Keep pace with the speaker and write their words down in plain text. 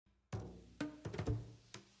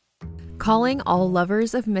Calling all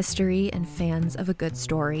lovers of mystery and fans of a good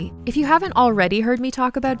story. If you haven't already heard me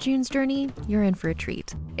talk about June's Journey, you're in for a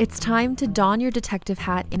treat. It's time to don your detective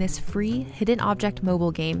hat in this free hidden object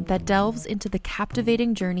mobile game that delves into the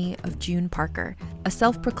captivating journey of June Parker, a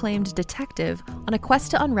self-proclaimed detective on a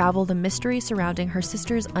quest to unravel the mystery surrounding her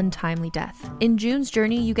sister's untimely death. In June's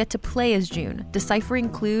Journey, you get to play as June, deciphering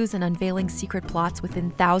clues and unveiling secret plots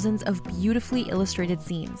within thousands of beautifully illustrated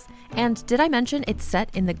scenes. And did I mention it's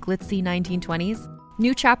set in the glitzy 1920s?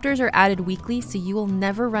 New chapters are added weekly, so you will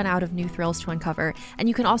never run out of new thrills to uncover, and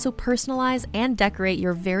you can also personalize and decorate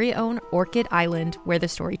your very own Orchid Island where the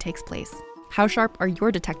story takes place. How sharp are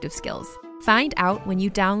your detective skills? Find out when you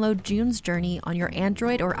download June's Journey on your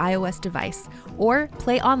Android or iOS device, or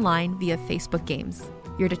play online via Facebook Games.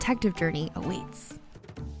 Your detective journey awaits.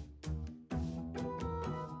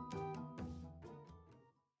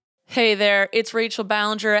 Hey there, it's Rachel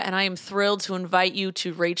Ballinger, and I am thrilled to invite you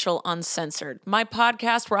to Rachel Uncensored, my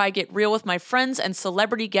podcast where I get real with my friends and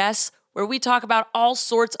celebrity guests, where we talk about all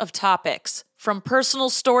sorts of topics. From personal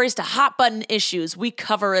stories to hot-button issues, we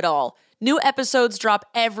cover it all. New episodes drop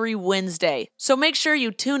every Wednesday, so make sure you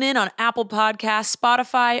tune in on Apple Podcasts,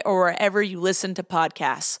 Spotify, or wherever you listen to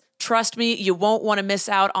podcasts. Trust me, you won't want to miss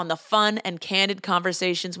out on the fun and candid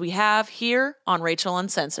conversations we have here on Rachel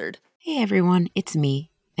Uncensored. Hey everyone, it's me,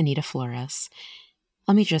 Anita Flores.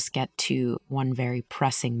 Let me just get to one very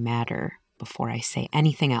pressing matter before I say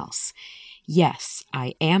anything else. Yes,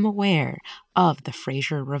 I am aware of the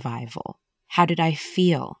Frasier revival. How did I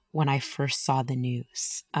feel when I first saw the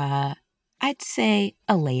news? I'd say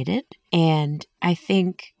elated. And I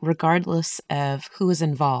think regardless of who is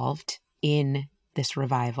involved in this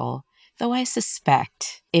revival, though I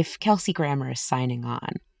suspect if Kelsey Grammer is signing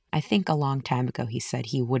on, I think a long time ago he said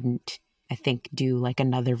he wouldn't do like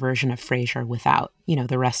another version of Frasier without,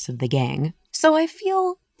 the rest of the gang. So I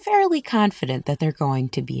feel fairly confident that they're going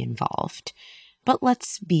to be involved. But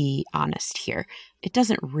let's be honest here. It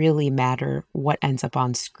doesn't really matter what ends up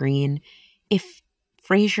on screen. If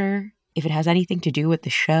it has anything to do with the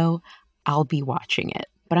show, I'll be watching it.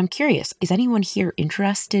 But I'm curious, is anyone here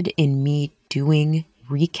interested in me doing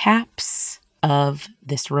recaps of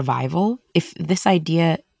this revival? If this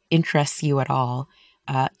idea interests you at all,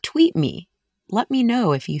 tweet me. Let me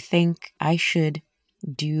know if you think I should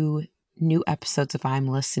do new episodes of I'm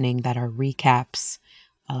Listening that are recaps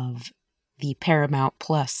of the Paramount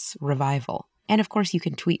Plus revival. And of course, you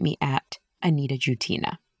can tweet me at Anita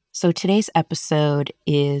Jutina. So today's episode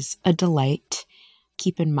is a delight.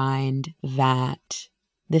 Keep in mind that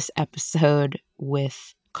this episode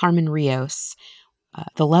with Carmen Rios,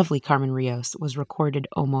 the lovely Carmen Rios, was recorded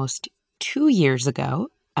almost 2 years ago.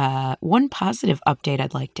 One positive update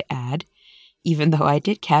I'd like to add, even though I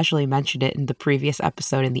did casually mention it in the previous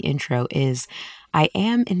episode in the intro, is I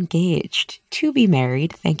am engaged to be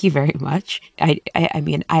married. Thank you very much.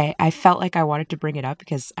 I felt like I wanted to bring it up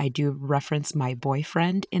because I do reference my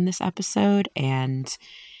boyfriend in this episode, and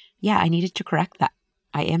yeah, I needed to correct that.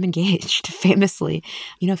 I am engaged, famously.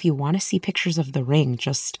 If you want to see pictures of the ring,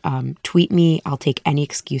 just tweet me. I'll take any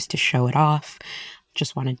excuse to show it off.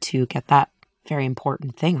 Just wanted to get that very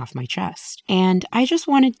important thing off my chest. And I just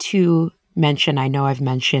wanted to mention, I know I've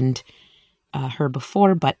mentioned her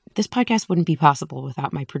before, but this podcast wouldn't be possible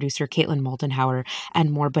without my producer, Caitlin Moldenhauer,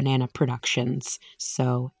 and More Banana Productions.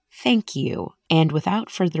 So thank you. And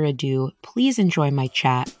without further ado, please enjoy my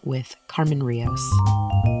chat with Carmen Rios.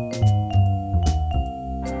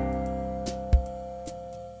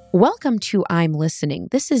 Welcome to I'm Listening.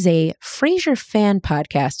 This is a Frasier fan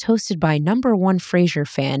podcast hosted by number one Frasier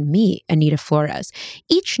fan, me, Anita Flores.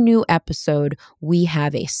 Each new episode, we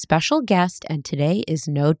have a special guest, and today is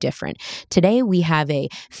no different. Today, we have a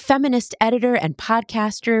feminist editor and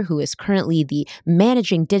podcaster who is currently the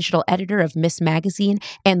managing digital editor of Miss Magazine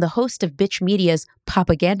and the host of Bitch Media's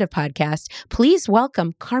Propaganda podcast. Please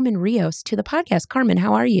welcome Carmen Rios to the podcast. Carmen,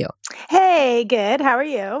 how are you? Hey, good. How are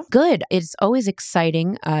you? Good. It's always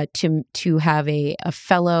exciting to have a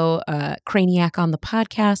fellow craniac on the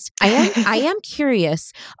podcast. I am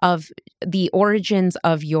curious of the origins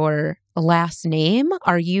of your last name.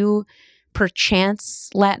 Are you perchance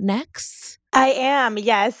Latinx? I am.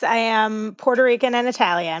 Yes, I am Puerto Rican and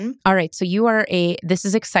Italian. All right. So you are this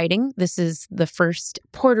is exciting. This is the first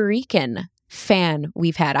Puerto Rican fan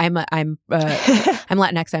we've had. I'm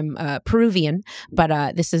Latinx. I'm Peruvian,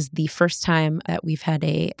 but this is the first time that we've had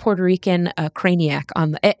a Puerto Rican craniac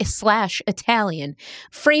on the / Italian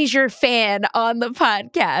Frasier fan on the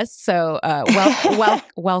podcast. So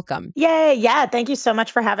welcome. Yay! Yeah, thank you so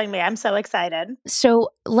much for having me. I'm so excited.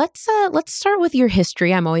 So let's start with your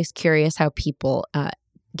history. I'm always curious how people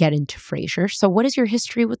get into Frasier. So what is your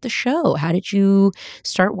history with the show? How did you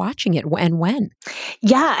start watching it and when?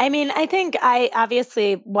 Yeah, I mean, I think I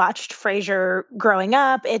obviously watched Frasier growing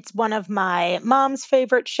up. It's one of my mom's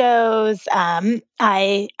favorite shows. I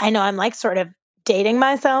know I'm like sort of dating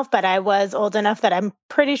myself, but I was old enough that I'm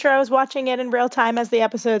pretty sure I was watching it in real time as the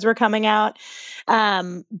episodes were coming out.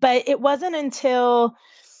 But it wasn't until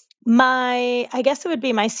I guess it would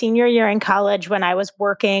be my senior year in college when I was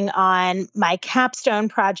working on my capstone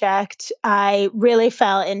project, I really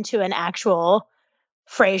fell into an actual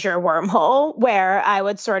Frasier wormhole where I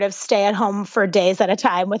would sort of stay at home for days at a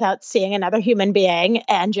time without seeing another human being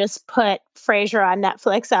and just put Frasier on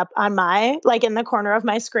Netflix up on like in the corner of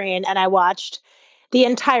my screen. And I watched the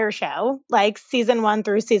entire show, like season 1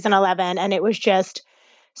 through season 11. And it was just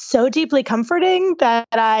so deeply comforting that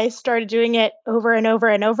I started doing it over and over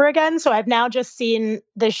and over again. So I've now just seen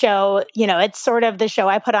the show, it's sort of the show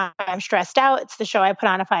I put on if I'm stressed out. It's the show I put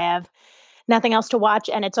on if I have nothing else to watch.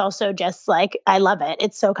 And it's also just like, I love it.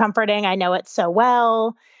 It's so comforting. I know it so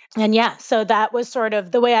well. And yeah, so that was sort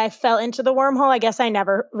of the way I fell into the wormhole. I guess I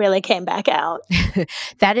never really came back out.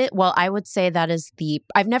 I would say that is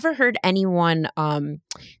I've never heard anyone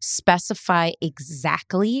specify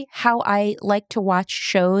exactly how I like to watch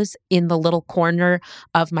shows in the little corner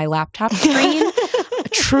of my laptop screen.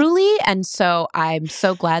 Truly. And so I'm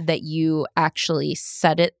so glad that you actually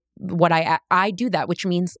said it. What I do that, which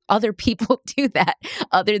means other people do that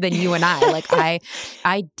other than you and I. Like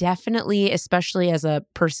I definitely, especially as a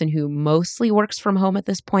person who mostly works from home at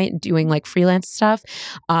this point, doing like freelance stuff,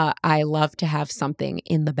 I love to have something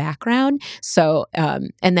in the background. So,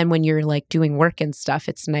 and then when you're like doing work and stuff,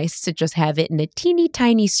 it's nice to just have it in a teeny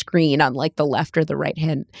tiny screen on like the left or the right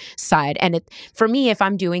hand side. And for me, if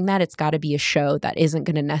I'm doing that, it's got to be a show that isn't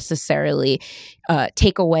going to necessarily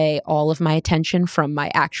take away all of my attention from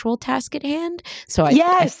my actual task at hand. So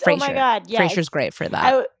yes. Oh my God. Yes. Frasier's great for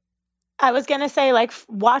that. I was going to say like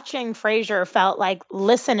watching Frasier felt like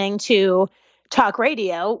listening to talk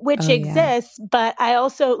radio, which exists. But I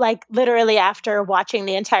also like literally after watching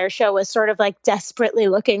the entire show was sort of like desperately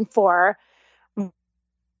looking for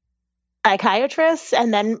psychiatrists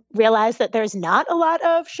and then realized that there's not a lot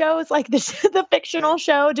of shows like the fictional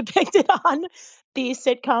show depicted on the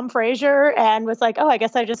sitcom Frasier, and was like, oh, I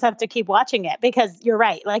guess I just have to keep watching it because you're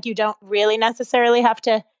right. Like you don't really necessarily have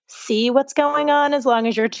to see what's going on as long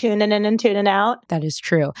as you're tuning in and tuning out. That is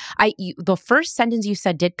true. The first sentence you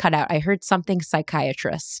said did cut out. I heard something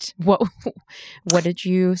psychiatrist. What did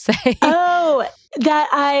you say? Oh, that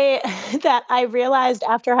I realized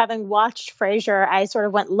after having watched Frasier, I sort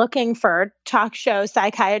of went looking for talk show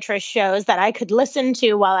psychiatrist shows that I could listen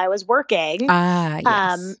to while I was working.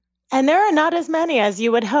 Yes. And there are not as many as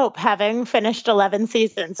you would hope, having finished 11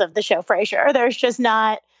 seasons of the show Frasier. There's just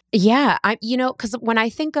not. Yeah, because when I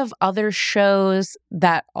think of other shows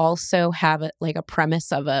that also have like a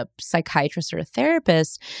premise of a psychiatrist or a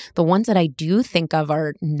therapist, the ones that I do think of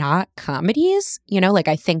are not comedies. Like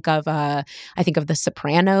I think of The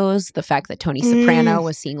Sopranos, the fact that Tony Soprano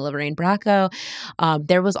was seeing Lorraine Bracco.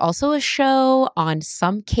 There was also a show on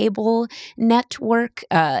some cable network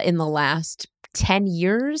in the last 10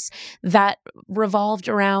 years that revolved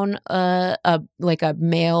around a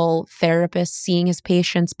male therapist seeing his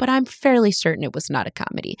patients, but I'm fairly certain it was not a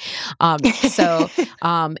comedy. And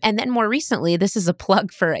then more recently, this is a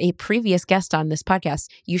plug for a previous guest on this podcast.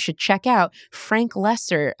 You should check out Frank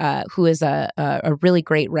Lesser, who is a really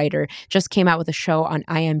great writer, just came out with a show on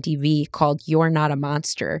IMDb called You're Not a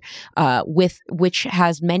Monster, which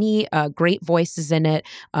has many great voices in it,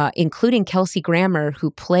 including Kelsey Grammer,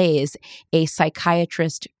 who plays a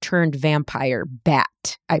psychiatrist turned vampire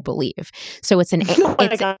bat, I believe. So it's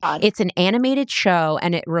an animated show,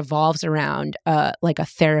 and it revolves around like a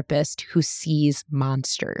therapist who sees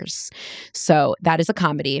monsters. So that is a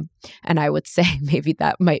comedy, and I would say maybe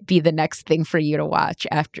that might be the next thing for you to watch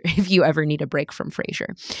if you ever need a break from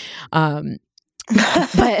Frasier.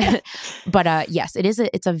 But yes,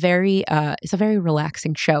 it's a very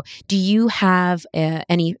relaxing show. Do you have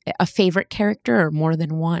a favorite character or more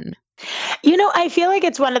than one? I feel like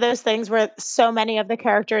it's one of those things where so many of the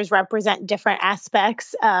characters represent different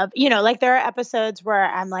aspects of, like there are episodes where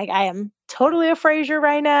I'm like, I am totally a Frasier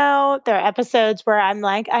right now. There are episodes where I'm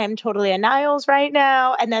like, I am totally a Niles right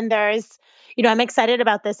now. And then there's, I'm excited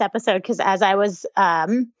about this episode because as I was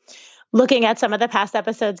looking at some of the past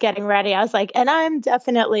episodes getting ready, I was like, and I'm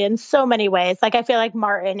definitely in so many ways, like I feel like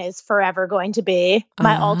Martin is forever going to be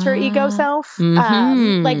my alter ego self.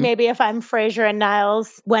 Mm-hmm. Like maybe if I'm Frasier and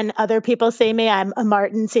Niles, when other people see me, I'm a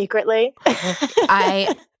Martin secretly.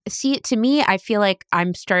 See, to me, I feel like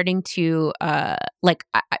I'm starting to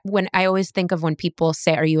when I always think of when people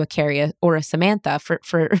say, "Are you a Carrie or a Samantha?" for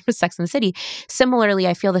Sex and the City. Similarly,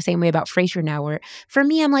 I feel the same way about Frasier now. Where for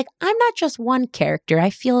me, I'm like, I'm not just one character. I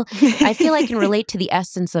feel I can relate to the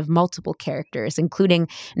essence of multiple characters, including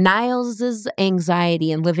Niles's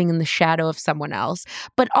anxiety and living in the shadow of someone else,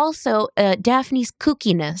 but also Daphne's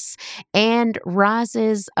kookiness and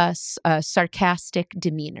Roz's sarcastic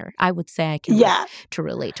demeanor. I would say I can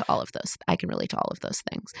relate to all of those. I can relate to all of those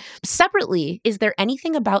things. Separately, is there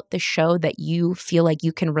anything about the show that you feel like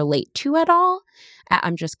you can relate to at all?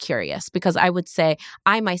 I'm just curious because I would say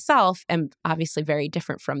I myself am obviously very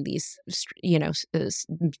different from these,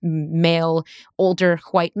 male, older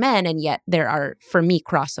white men, and yet there are, for me,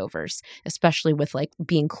 crossovers, especially with like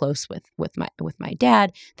being close with my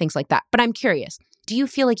dad, things like that. But I'm curious. Do you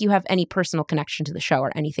feel like you have any personal connection to the show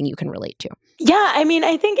or anything you can relate to? Yeah, I mean,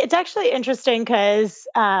 I think it's actually interesting because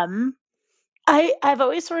I've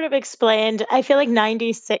always sort of explained, I feel like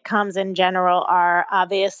 90s sitcoms in general are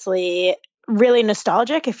obviously really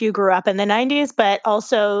nostalgic if you grew up in the 90s, but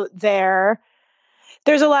also there's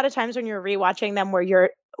a lot of times when you're rewatching them where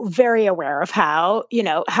you're very aware of how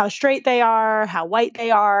straight they are, how white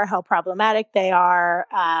they are, how problematic they are.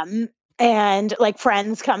 And like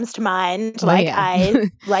Friends comes to mind. Oh, Like yeah.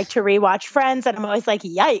 I like to rewatch Friends and I'm always like,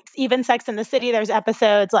 yikes. Even Sex and the City, there's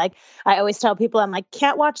episodes like I always tell people I'm like,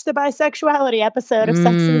 can't watch the bisexuality episode of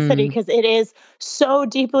Sex and the City because it is so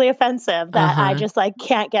deeply offensive that I just like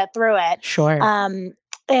can't get through it. Sure.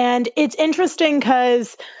 And it's interesting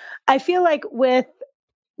because I feel like with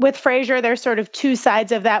Frasier, there's sort of two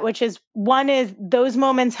sides of that, which is one is those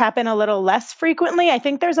moments happen a little less frequently. I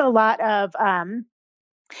think there's a lot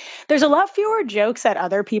fewer jokes at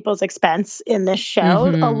other people's expense in this show.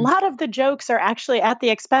 A lot of the jokes are actually at the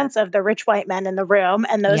expense of the rich white men in the room,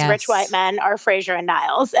 and those rich white men are Frasier and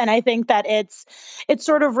Niles. And I think that it's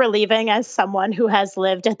sort of relieving as someone who has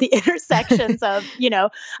lived at the intersections of,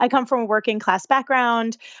 I come from a working class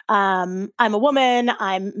background. I'm a woman,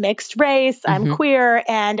 I'm mixed race, I'm queer,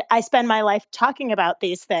 and I spend my life talking about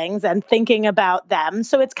these things and thinking about them.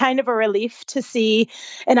 So it's kind of a relief to see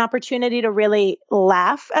an opportunity to really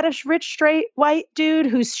laugh at a rich straight white dude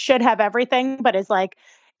who should have everything but is like,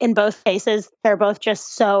 in both cases they're both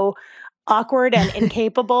just so awkward and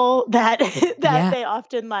incapable that they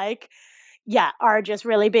often are just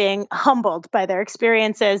really being humbled by their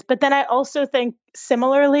experiences. But then I also think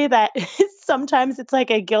similarly that sometimes it's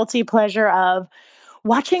like a guilty pleasure of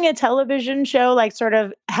watching a television show, like sort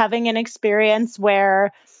of having an experience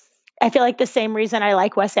where I feel like the same reason I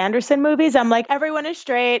like Wes Anderson movies. I'm like, everyone is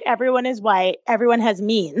straight, everyone is white, everyone has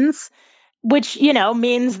means, which,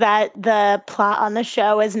 means that the plot on the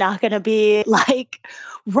show is not going to be like,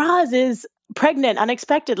 Roz is pregnant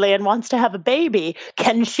unexpectedly and wants to have a baby.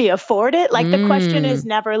 Can she afford it? Like the question is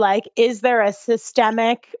never like, is there a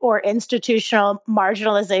systemic or institutional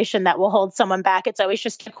marginalization that will hold someone back? It's always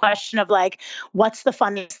just a question of like, what's the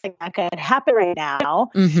funniest thing that could happen right now?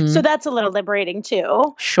 So that's a little liberating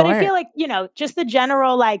too. Sure. But I feel like, just the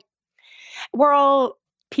general, like, we're all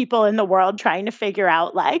people in the world trying to figure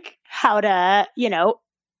out like how to,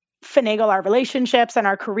 finagle our relationships and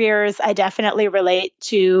our careers. I definitely relate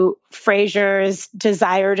to Frasier's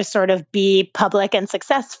desire to sort of be public and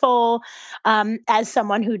successful as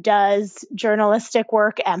someone who does journalistic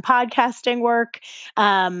work and podcasting work.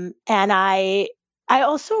 And I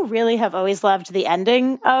also really have always loved the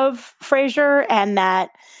ending of Frasier, and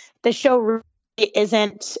that the show really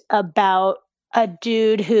isn't about a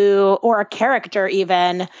dude or a character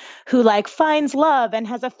even, who like finds love and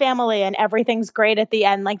has a family and everything's great at the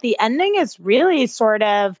end. Like the ending is really sort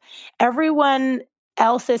of everyone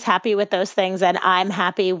else is happy with those things, and I'm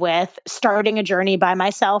happy with starting a journey by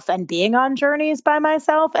myself and being on journeys by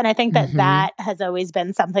myself. And I think that has always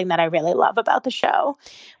been something that I really love about the show.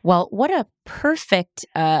 Well, what a perfect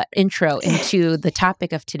intro into the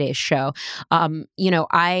topic of today's show. I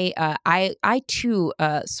too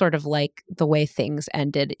sort of like the way things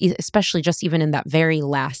ended, especially just even in that very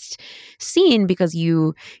last scene, because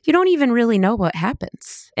you don't even really know what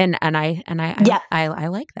happens, and I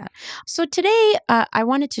like that. So today I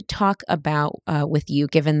wanted to talk about with you,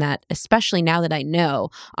 given that, especially now that I know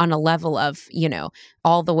on a level of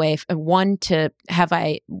all the way one to have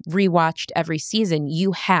I rewatched every season,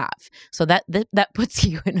 you have. So that puts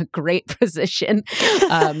you in a great position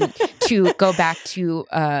to go back to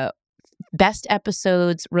best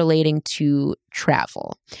episodes relating to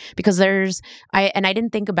travel, because I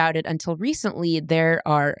didn't think about it until recently. There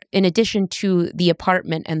are, in addition to the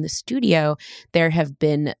apartment and the studio, there have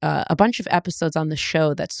been a bunch of episodes on the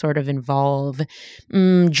show that sort of involve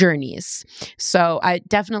journeys. So I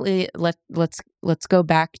definitely let's go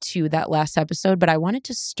back to that last episode, but I wanted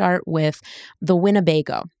to start with the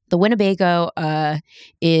Winnebago. The Winnebago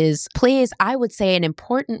plays, I would say, an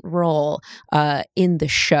important role in the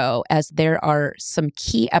show, as there are some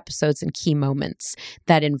key episodes and key moments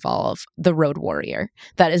that involve the road warrior.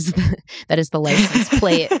 That is the license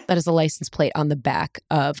plate. That is the license plate on the back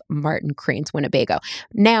of Martin Crane's Winnebago.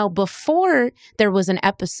 Now, before there was an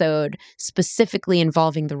episode specifically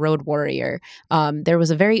involving the road warrior, there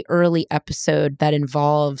was a very early episode that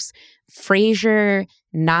involves Frasier,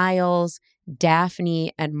 Niles,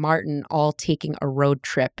 Daphne, and Martin all taking a road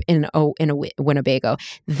trip in a Winnebago.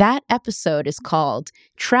 That episode is called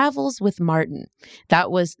Travels with Martin.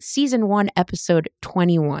 That was season 1, episode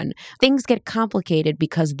 21. Things get complicated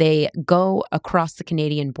because they go across the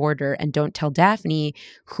Canadian border and don't tell Daphne,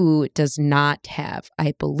 who does not have,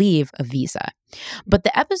 I believe, a visa. But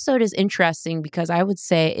the episode is interesting because I would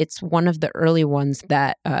say it's one of the early ones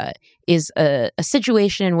that is a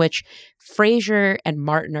situation in which Frasier and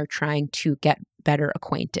Martin are trying to get better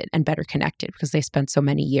acquainted and better connected because they spent so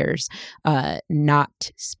many years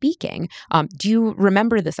not speaking. Do you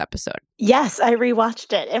remember this episode? Yes, I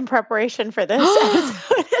rewatched it in preparation for this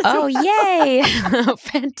episode. Oh, yay.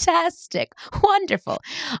 Fantastic. Wonderful.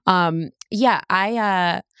 Yeah,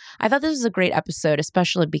 I thought this was a great episode,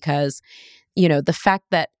 especially because, the fact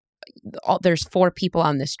that there's 4 people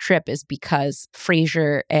on this trip is because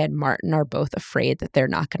Frasier and Martin are both afraid that they're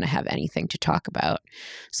not going to have anything to talk about.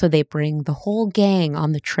 So they bring the whole gang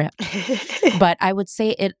on the trip. But I would say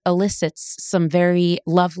it elicits some very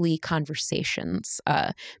lovely conversations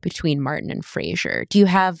between Martin and Frasier. Do you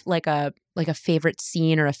have like a favorite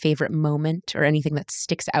scene or a favorite moment or anything that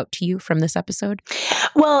sticks out to you from this episode?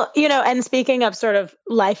 Well, and speaking of sort of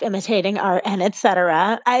life imitating art and et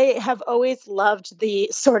cetera, I have always loved the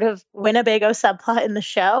sort of Winnebago subplot in the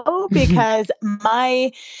show because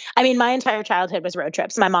my entire childhood was road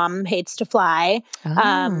trips. My mom hates to fly.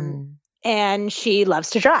 Oh. And she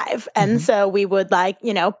loves to drive. And so we would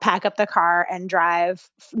pack up the car and drive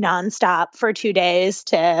nonstop for 2 days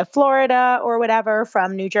to Florida or whatever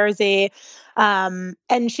from New Jersey. And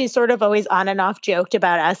she sort of always on and off joked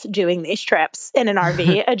about us doing these trips in an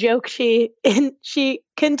RV, a joke she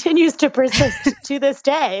continues to persist to this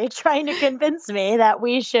day, trying to convince me that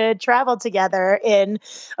we should travel together in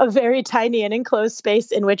a very tiny and enclosed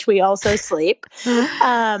space in which we also sleep.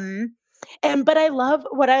 But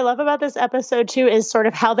what I love about this episode too is sort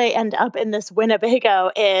of how they end up in this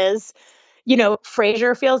Winnebago is,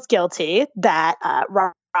 Frasier feels guilty that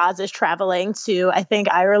Roz is traveling to, I think,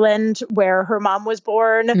 Ireland, where her mom was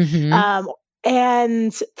born.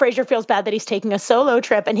 And Frasier feels bad that he's taking a solo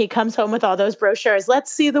trip and he comes home with all those brochures.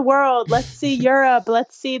 Let's see the world. Let's see Europe.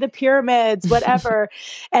 Let's see the pyramids, whatever.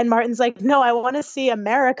 And Martin's like, no, I want to see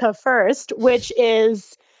America first, which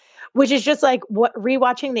is just like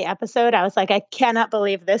rewatching the episode, I was like, I cannot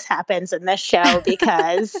believe this happens in this show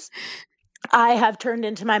because I have turned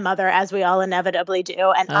into my mother, as we all inevitably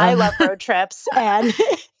do. And I love road trips. And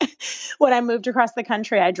when I moved across the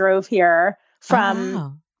country, I drove here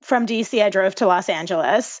from DC. I drove to Los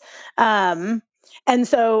Angeles. And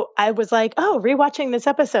so I was like, rewatching this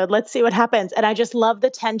episode, let's see what happens. And I just love the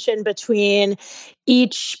tension between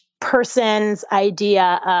each person's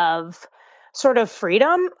idea of sort of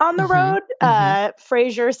freedom on the road.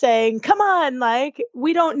 Frasier saying, come on,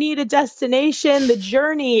 we don't need a destination. The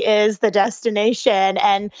journey is the destination.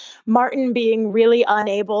 And Martin being really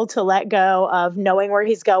unable to let go of knowing where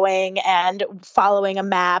he's going and following a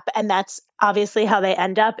map. And that's obviously how they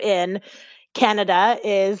end up in Canada,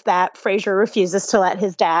 is that Frasier refuses to let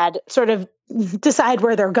his dad sort of decide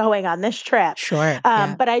where they're going on this trip. Sure.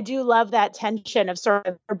 But I do love that tension of sort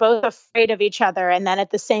of, they're both afraid of each other. And then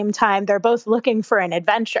at the same time, they're both looking for an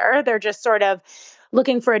adventure. They're just sort of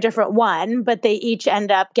looking for a different one, but they each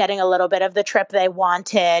end up getting a little bit of the trip they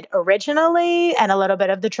wanted originally and a little bit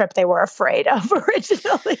of the trip they were afraid of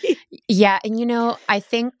originally. Yeah. And, I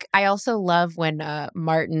think I also love when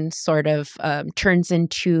Martin sort of turns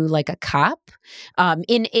into like a cop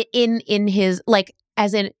in his,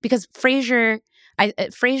 because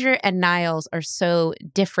Frasier and Niles are so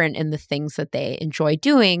different in the things that they enjoy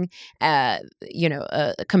doing,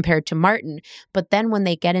 compared to Martin. But then when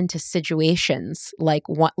they get into situations like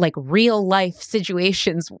real life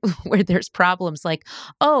situations where there's problems,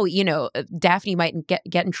 Daphne might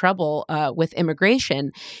get in trouble with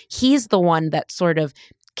immigration, he's the one that sort of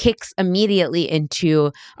kicks immediately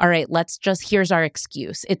into, all right, here's our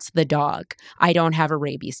excuse. It's the dog. I don't have a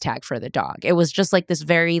rabies tag for the dog. It was just like this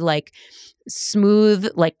very like smooth,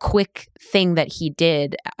 like quick thing that he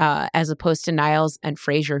did, as opposed to Niles and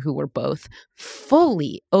Frasier, who were both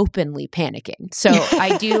fully openly panicking. So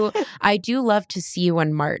I do love to see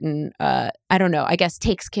when Martin, I don't know, I guess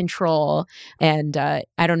takes control, and I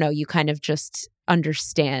don't know, you kind of just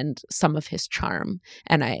understand some of his charm,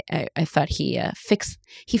 and I thought he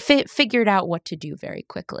figured out what to do very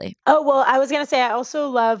quickly. Oh, well, I was going to say, I also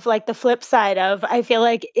love like the flip side of, I feel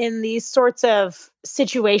like in these sorts of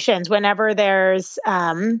situations, whenever there's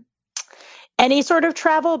any sort of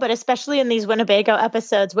travel, but especially in these Winnebago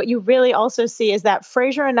episodes, what you really also see is that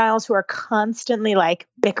Frasier and Niles, who are constantly like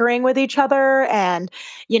bickering with each other and,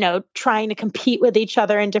 trying to compete with each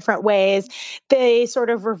other in different ways, they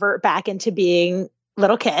sort of revert back into being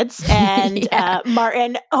little kids. And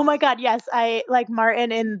Martin, oh my God, yes, I like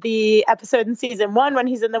Martin in the episode in season 1 when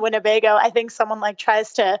he's in the Winnebago. I think someone like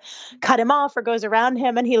tries to cut him off or goes around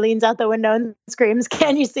him, and he leans out the window and screams,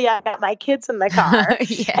 "Can you see I got my kids in the car?"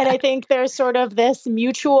 And I think there's sort of this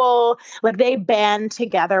mutual, like they band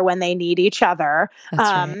together when they need each other. That's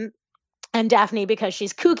right. And Daphne, because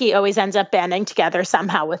she's kooky, always ends up banding together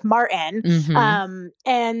somehow with Martin. Mm-hmm.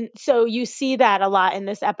 And so you see that a lot in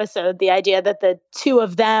this episode, the idea that the two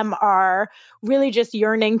of them are really just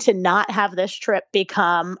yearning to not have this trip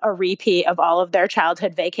become a repeat of all of their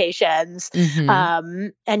childhood vacations. Mm-hmm.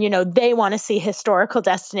 And, they want to see historical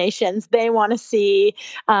destinations. They want to see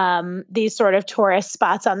these sort of tourist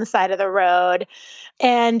spots on the side of the road.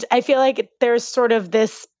 And I feel like there's sort of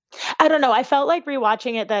this, I don't know. I felt like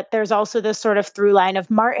rewatching it that there's also this sort of through line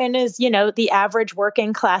of Martin is, the average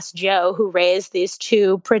working class Joe who raised these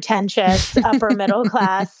two pretentious upper middle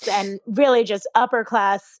class and really just upper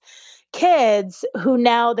class kids who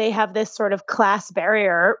now they have this sort of class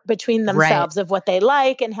barrier between themselves of what they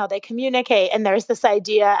like and how they communicate. And there's this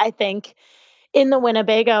idea, I think, in the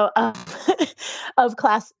Winnebago of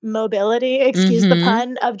class mobility, excuse the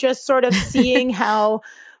pun, of just sort of seeing how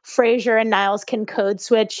Frasier and Niles can code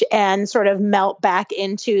switch and sort of melt back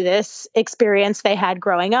into this experience they had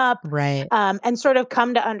growing up. Right. And sort of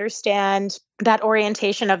come to understand that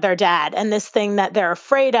orientation of their dad and this thing that they're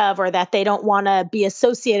afraid of or that they don't want to be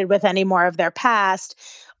associated with anymore of their past.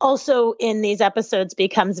 Also in these episodes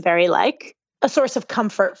becomes very like a source of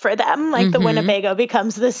comfort for them. Like the Winnebago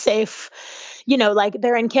becomes the safe, like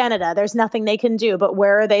they're in Canada, there's nothing they can do, but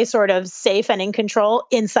where are they sort of safe and in control?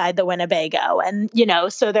 Inside the Winnebago. And,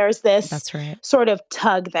 so there's this That's right. sort of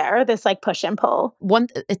tug there, this like push and pull.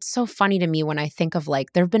 It's so funny to me when I think of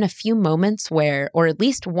like, there've been a few moments where, or at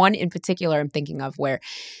least one in particular I'm thinking of where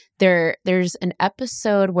there's an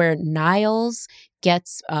episode where Niles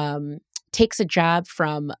takes a job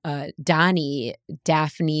from Donnie,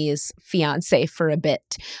 Daphne's fiance, for a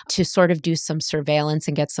bit to sort of do some surveillance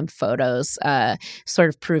and get some photos, sort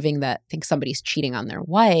of proving that I think somebody's cheating on their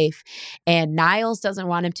wife. And Niles doesn't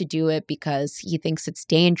want him to do it because he thinks it's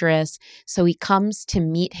dangerous. So he comes to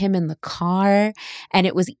meet him in the car. And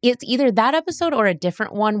it's either that episode or a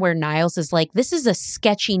different one where Niles is like, "This is a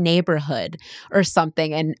sketchy neighborhood" or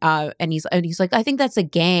something. And he's like, "I think that's a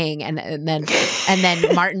gang." And then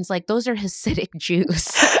Martin's like, "Those are Hasidic Jews."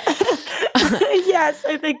 Yes,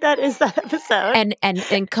 I think that is that episode.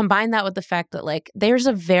 And combine that with the fact that like there's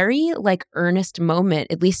a very like earnest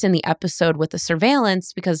moment, at least in the episode with the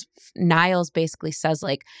surveillance, because Niles basically says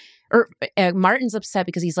like, or Martin's upset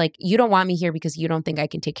because he's like, "You don't want me here because you don't think I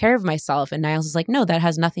can take care of myself." And Niles is like, "No, that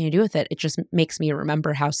has nothing to do with it. It just makes me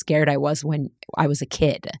remember how scared I was when I was a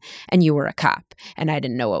kid and you were a cop and I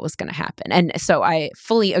didn't know what was going to happen." And so I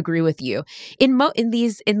fully agree with you. In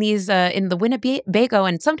the Winnebago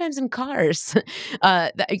and sometimes in cars,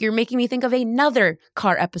 you're making me think of another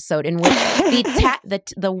car episode in which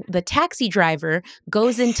the taxi driver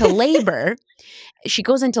goes into labor. She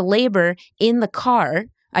goes into labor in the car.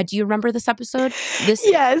 Do you remember this episode?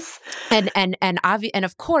 Yes. And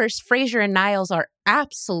of course, Frasier and Niles are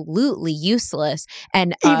absolutely useless.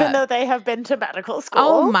 And even though they have been to medical school.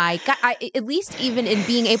 Oh my God! At least even in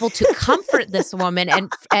being able to comfort this woman,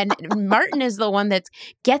 and Martin is the one that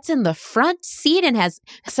gets in the front seat and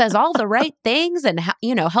says all the right things and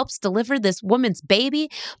helps deliver this woman's baby.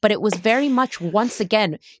 But it was very much, once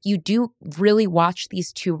again, you do really watch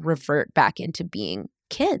these two revert back into being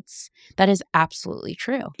kids. That is absolutely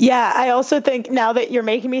true. Yeah, I also think now that you're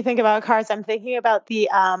making me think about cars, I'm thinking about the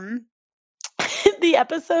the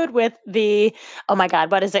episode with oh my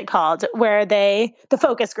God, what is it called? Where the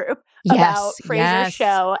focus group about Frasier's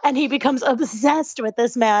show. And he becomes obsessed with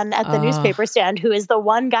this man at the newspaper stand who is the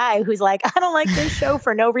one guy who's like, I don't like this show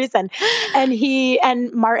for no reason. And he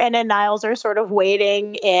and Martin and Niles are sort of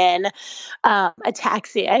waiting in a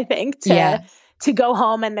taxi, I think, to go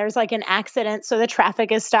home, and there's like an accident. So the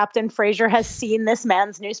traffic is stopped, and Frasier has seen this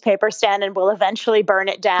man's newspaper stand and will eventually burn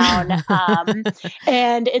it down.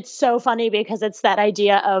 And it's so funny because it's that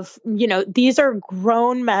idea of, these are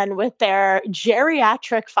grown men with their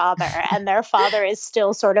geriatric father, and their father is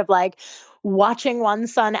still sort of like watching one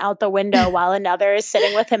son out the window while another is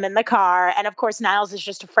sitting with him in the car. And of course, Niles is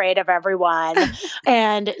just afraid of everyone.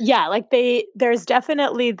 And yeah, like there's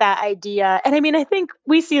definitely that idea. And I mean, I think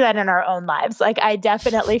we see that in our own lives. Like, I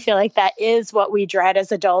definitely feel like that is what we dread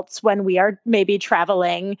as adults when we are maybe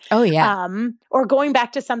traveling. Oh, yeah. Or going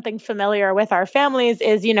back to something familiar with our families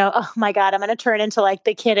is, oh my God, I'm going to turn into like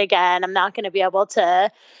the kid again. I'm not going to be able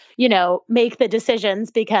to make the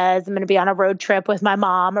decisions because I'm going to be on a road trip with my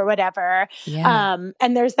mom or whatever. Yeah.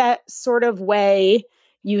 And there's that sort of way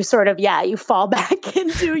you fall back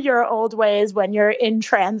into your old ways when you're in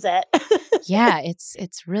transit. Yeah,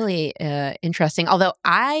 it's really interesting. Although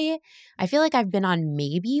I feel like I've been on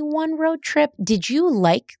maybe one road trip. Did you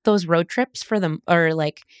like those road trips for them, or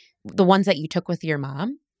like the ones that you took with your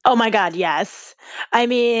mom? Oh my God, yes. I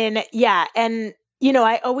mean, yeah. And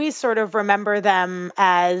I always sort of remember them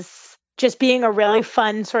as just being a really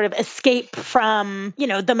fun sort of escape from,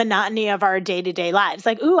 the monotony of our day-to-day lives.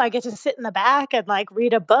 Like, ooh, I get to sit in the back and like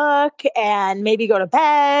read a book and maybe go to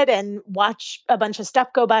bed and watch a bunch of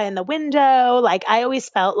stuff go by in the window. Like, I always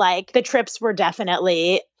felt like the trips were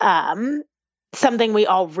definitely something we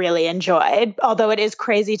all really enjoyed. Although it is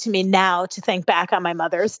crazy to me now to think back on my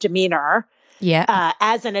mother's demeanor. Yeah.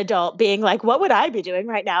 As an adult, being like, what would I be doing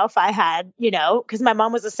right now if I had, because my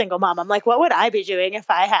mom was a single mom. I'm like, what would I be doing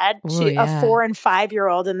if I had a 4 and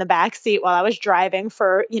 5-year-old in the back seat while I was driving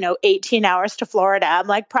for, 18 hours to Florida? I'm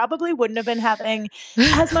like, probably wouldn't have been having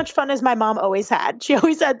as much fun as my mom always had. She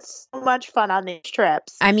always had so much fun on these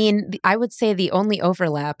trips. I mean, I would say the only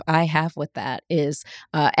overlap I have with that is,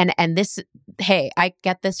 and this, hey, I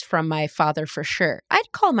get this from my father for sure.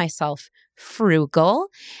 I'd call myself frugal.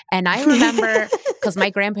 And I remember because my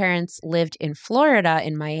grandparents lived in Florida,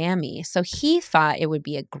 in Miami. So he thought it would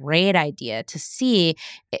be a great idea to see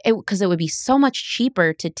it, because it would be so much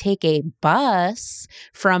cheaper to take a bus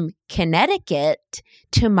from Connecticut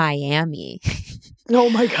to Miami. Oh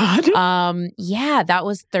my God. Yeah, that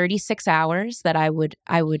was 36 hours that I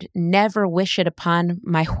would never wish it upon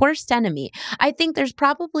my worst enemy. I think there's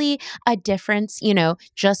probably a difference,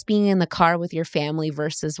 just being in the car with your family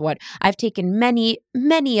versus what I've taken many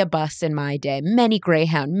a bus in my day, many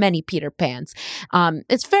Greyhound, many Peter Pans.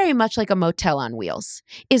 It's very much like a motel on wheels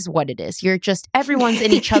is what it is. You're just, everyone's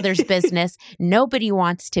in each other's business. Nobody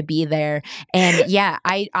wants to be there. And yeah,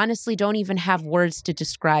 I honestly don't even have words to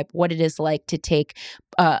describe what it is like to take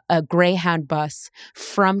a Greyhound bus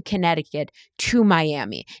from Connecticut to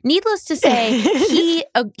Miami. Needless to say,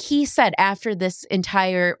 he said after this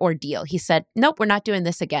entire ordeal, he said, nope, we're not doing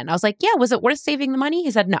this again. I was like, yeah, was it worth saving the money?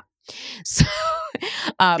 He said, no. So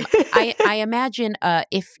I imagine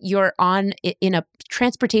if you're in a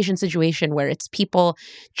transportation situation where it's people,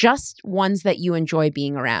 just ones that you enjoy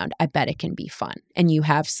being around, I bet it can be fun. And you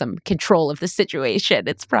have some control of the situation.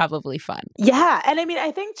 It's probably fun. Yeah. And I mean,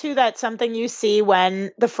 I think too, that's something you see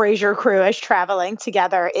when the Frasier crew is traveling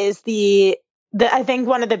together is I think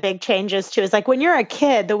one of the big changes too is like when you're a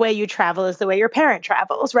kid, the way you travel is the way your parent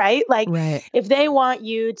travels, right? Like if they want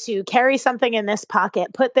you to carry something in this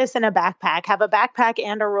pocket, put this in a backpack, have a backpack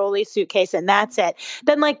and a rolly suitcase, and that's it,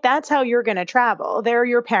 then like that's how you're going to travel. They're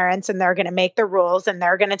your parents and they're going to make the rules and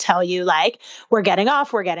they're going to tell you like, we're getting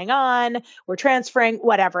off, we're getting on, we're transferring,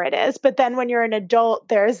 whatever it is. But then when you're an adult,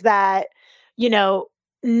 there's that,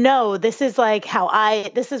 no, this is like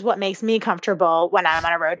this is what makes me comfortable when I'm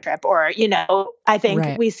on a road trip. Or, I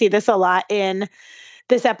think we see this a lot in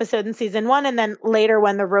this episode in season 1. And then later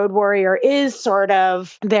when the road warrior is sort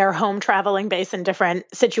of their home traveling base in different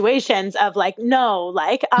situations of like, no,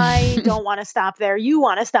 like, I don't want to stop there. You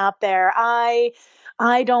want to stop there.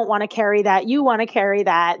 I don't want to carry that. You want to carry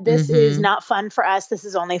that. This is not fun for us. This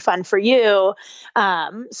is only fun for you.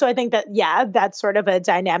 So I think that, that's sort of a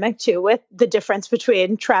dynamic too with the difference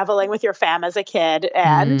between traveling with your fam as a kid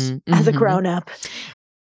and as a grown-up.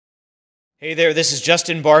 Hey there, this is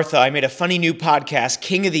Justin Bartha. I made a funny new podcast,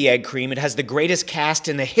 King of the Egg Cream. It has the greatest cast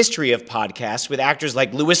in the history of podcasts with actors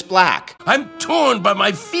like Louis Black. I'm torn by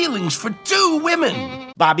my feelings for two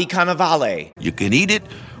women. Bobby Cannavale. You can eat it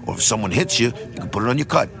Or if someone hits you, you can put it on your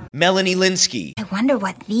cut. Melanie Linsky. I wonder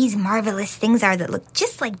what these marvelous things are that look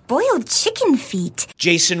just like boiled chicken feet.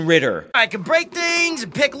 Jason Ritter. I can break things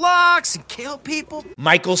and pick locks and kill people.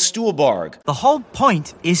 Michael Stuhlbarg. The whole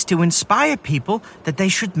point is to inspire people that they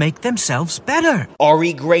should make themselves better.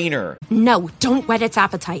 Ari Grainer. No, don't whet its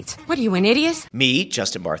appetite. What are you, an idiot? Me,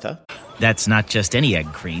 Justin Bartha. That's not just any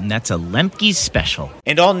egg cream, that's a Lemke's special.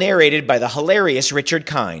 And all narrated by the hilarious Richard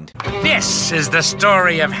Kind. This is the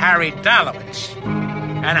story of Harry Dalowitz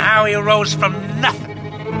and how he rose from nothing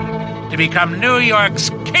to become New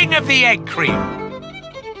York's King of the Egg Cream.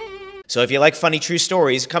 So if you like funny true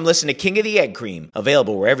stories, come listen to King of the Egg Cream,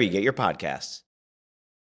 available wherever you get your podcasts.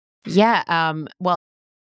 Yeah, well,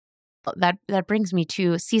 that brings me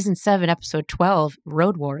to season 7, episode 12,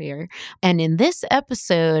 Road Warrior. And in this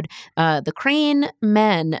episode, the Crane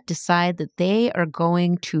men decide that they are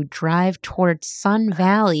going to drive towards Sun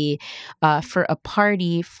Valley for a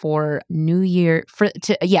party for New Year.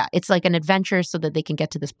 It's like an adventure so that they can get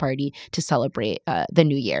to this party to celebrate the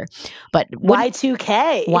New Year. But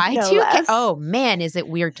Y2K. Y2K. Oh man, is it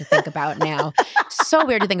weird to think about now? So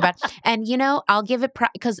weird to think about. And I'll give it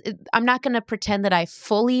because I'm not going to pretend that I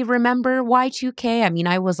fully remember Y2K. I mean,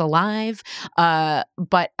 I was alive,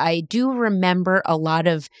 but I do remember a lot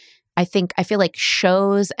of, I feel like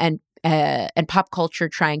shows and pop culture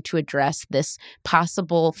trying to address this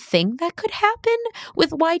possible thing that could happen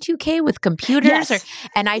with Y2K with computers.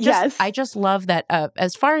 Yes. I just love that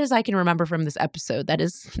as far as I can remember from this episode,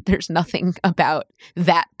 there's nothing about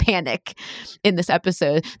that panic in this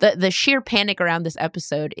episode. The sheer panic around this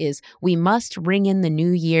episode is we must ring in the new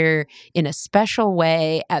year in a special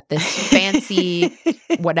way at this fancy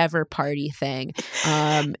whatever party thing.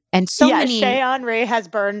 And so many. Chez Henri has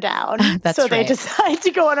burned down. That's so right. They decide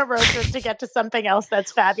to go on a road trip to get to something else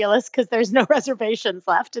that's fabulous because there's no reservations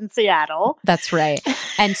left in Seattle. That's right.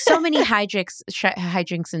 And so many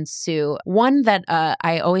hijinks ensue. One that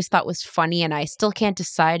I always thought was funny, and I still can't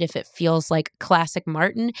decide if it feels like classic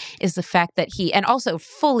Martin, is the fact that he, and also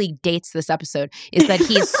fully dates this episode, is that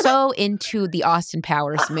he's so into the Austin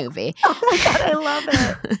Powers movie. Oh my God, I love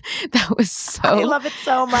it. That was so. I love it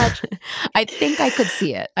so much. I think I could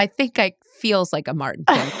see it. I think it feels like a Martin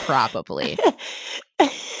thing, probably.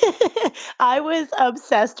 I was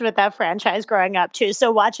obsessed with that franchise growing up too.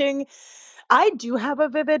 So I do have a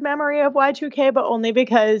vivid memory of Y2K, but only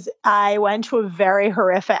because I had a very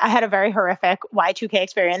horrific Y2K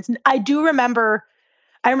experience.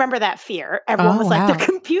 I remember that fear. Everyone was like, the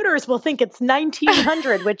computers will think it's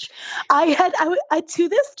 1900, which I to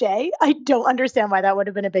this day, I don't understand why that would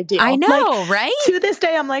have been a big deal. I know, right? To this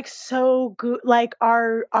day, I'm like, so good. Like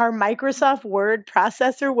our Microsoft Word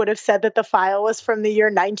processor would have said that the file was from the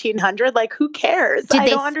year 1900. Like, who cares? I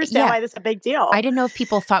don't understand why this is a big deal. I didn't know if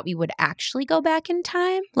people thought we would actually go back in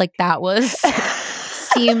time. Like that was...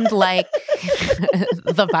 seemed like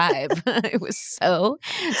the vibe. It was so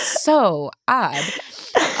odd.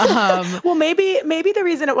 Well, maybe the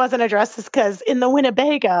reason it wasn't addressed is because in the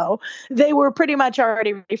Winnebago, they were pretty much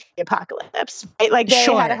already ready for the apocalypse. Right? Like they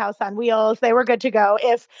had a house on wheels. They were good to go.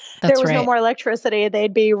 If there was no more electricity,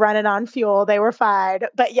 they'd be running on fuel. They were fine.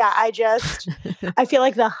 But yeah, I feel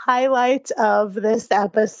like the highlight of this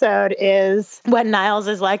episode is when Niles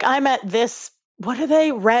is like, I'm at this, what are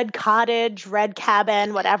they? Red Cottage, Red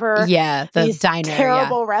Cabin, whatever. Yeah, the diner.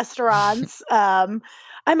 Terrible restaurants. I'm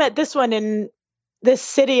at this one in this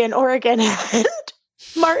city in Oregon, and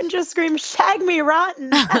Martin just screams, "Shag me rotten!"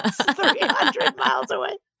 That's 300 miles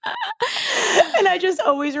away. And I just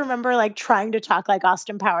always remember like trying to talk like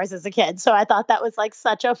Austin Powers as a kid. So I thought that was like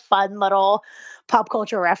such a fun little pop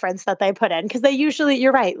culture reference that they put in. Because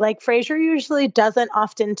you're right, like Frasier usually doesn't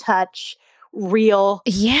often touch real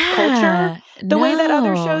culture the way that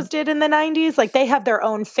other shows did in the 90s. Like they have their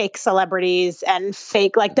own fake celebrities and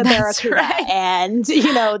fake like the Barracuda and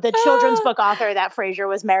the children's book author that Frasier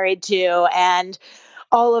was married to and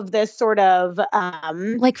all of this sort of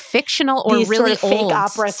like fictional or really sort of fake old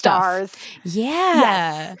opera stuff. Stars. Yeah.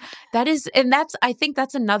 Yes. That is, and I think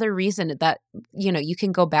that's another reason that, you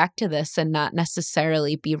can go back to this and not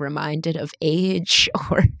necessarily be reminded of age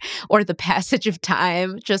or the passage of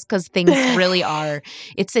time, just because things really are,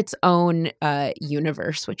 it's its own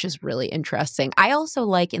universe, which is really interesting. I also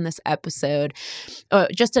like in this episode,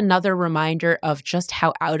 just another reminder of just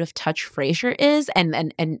how out of touch Frasier is.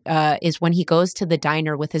 And is when he goes to the diner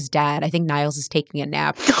diner with his dad. I think Niles is taking a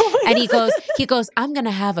nap. And he goes, I'm going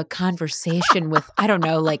to have a conversation with, I don't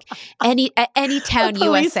know, like any town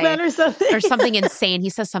USA or something insane. He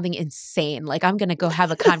says something insane. Like, I'm going to go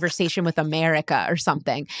have a conversation with America or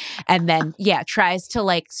something. And then, tries to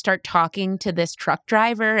like start talking to this truck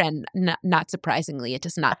driver. And not surprisingly, it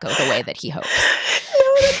does not go the way that he hopes.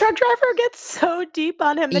 No, the truck driver gets so deep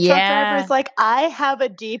on him. The truck driver is like, I have a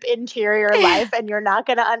deep interior life and you're not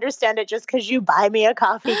going to understand it just because you buy me a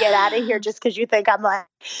coffee. Get out of here just because you think I'm like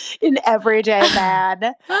an everyday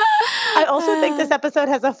man. I also think this episode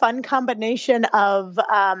has a fun combination of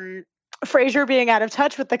Frasier being out of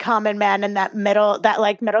touch with the common man and that middle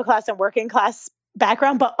class and working class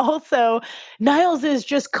background, but also Niles is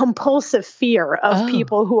just compulsive fear of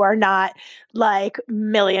people who are not like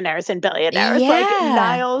millionaires and billionaires. Like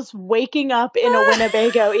Niles waking up in a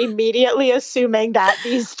Winnebago, immediately assuming that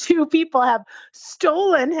these two people have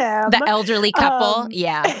stolen him. The elderly couple.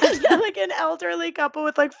 Like an elderly couple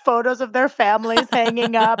with like photos of their families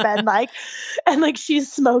hanging up and like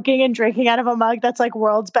she's smoking and drinking out of a mug that's like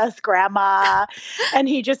world's best grandma. And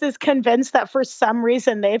he just is convinced that for some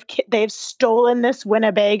reason they've stolen this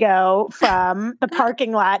Winnebago from the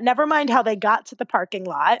parking lot. Never mind how they got to the parking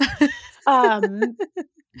lot.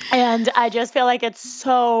 And I just feel like it's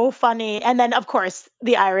so funny. And then, of course,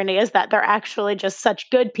 the irony is that they're actually just such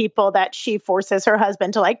good people that she forces her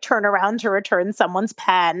husband to like turn around to return someone's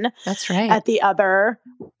pen. That's right. At the other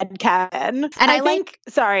cabin. And I think,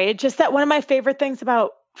 just that one of my favorite things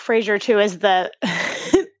about Frasier too is the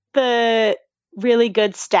really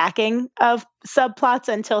good stacking of subplots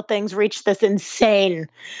until things reach this insane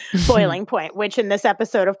boiling point, which in this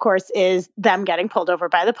episode, of course, is them getting pulled over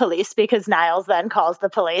by the police because Niles then calls the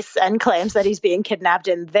police and claims that he's being kidnapped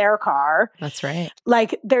in their car. That's right.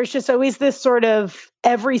 Like, there's just always this sort of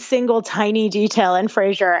every single tiny detail in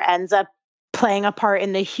Frasier ends up playing a part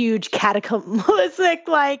in the huge cataclysmic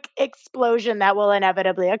like explosion that will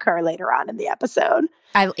inevitably occur later on in the episode.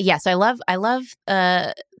 I love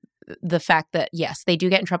the fact that, yes, they do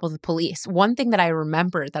get in trouble with the police. One thing that I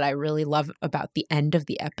remember that I really love about the end of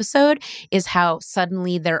the episode is how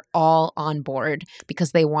suddenly they're all on board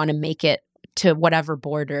because they want to make it to whatever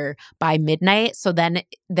border by midnight. So then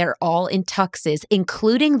they're all in tuxes,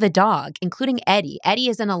 including the dog, including Eddie. Eddie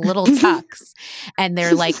is in a little tux and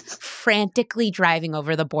they're like frantically driving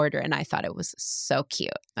over the border. And I thought it was so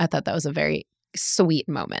cute. I thought that was a very sweet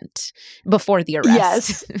moment before the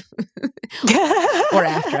arrest. Yes. Or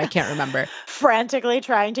after, I can't remember. Frantically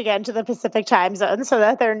trying to get into the Pacific time zone so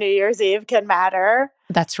that their New Year's Eve can matter.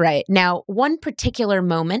 That's right. Now, one particular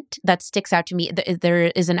moment that sticks out to me,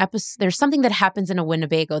 there's something that happens in a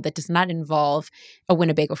Winnebago that does not involve a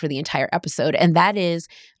Winnebago for the entire episode, and that is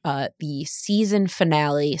the season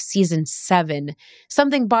finale, season 7,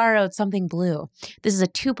 Something Borrowed, Something Blue. This is a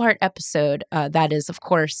 2-part episode that is, of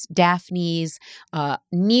course, Daphne's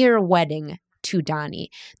near wedding to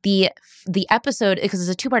Donnie. The episode, because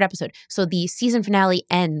it's a 2-part episode, so the season finale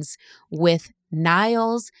ends with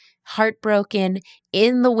Niles heartbroken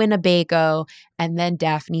in the Winnebago, and then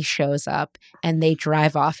Daphne shows up and they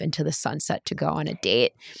drive off into the sunset to go on a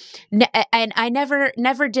date. And I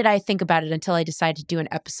never did I think about it until I decided to do an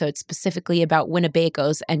episode specifically about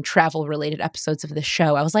Winnebagos and travel related episodes of the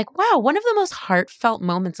show. I was like, wow, one of the most heartfelt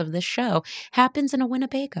moments of this show happens in a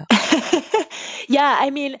Winnebago. Yeah, I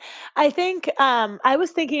mean, I think I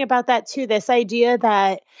was thinking about that too, this idea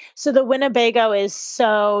that, so the Winnebago is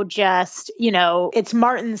so just, it's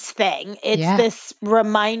Martin's thing. It's this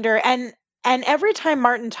reminder. And every time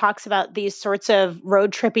Martin talks about these sorts of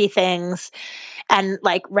road trippy things and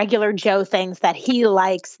like regular Joe things that he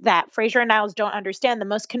likes that Frasier and Niles don't understand, the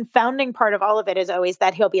most confounding part of all of it is always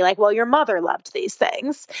that he'll be like, well, your mother loved these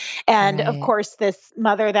things. And of course, this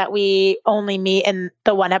mother that we only meet in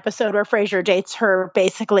the one episode where Frasier dates her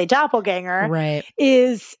basically doppelganger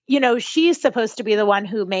is, she's supposed to be the one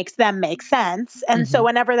who makes them make sense. And so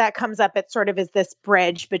whenever that comes up, it sort of is this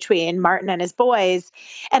bridge between Martin and his boys.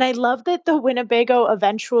 And I love that the Winnebago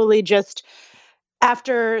eventually just,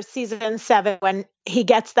 after season 7, when he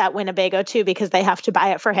gets that Winnebago too, because they have to buy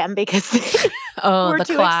it for him because we're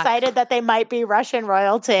too excited that they might be Russian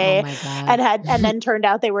royalty. Oh my God. And then turned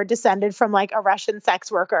out they were descended from like a Russian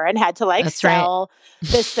sex worker and had to sell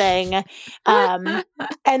this thing. And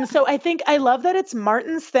so I love that it's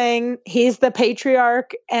Martin's thing. He's the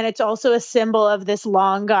patriarch, and it's also a symbol of this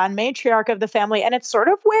long gone matriarch of the family. And it's sort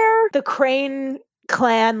of where the Crane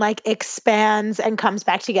clan expands and comes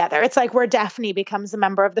back together. It's like where Daphne becomes a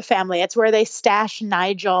member of the family. It's where they stash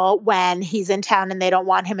Nigel when he's in town and they don't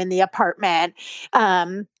want him in the apartment.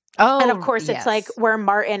 Oh, and of course, it's like yes. where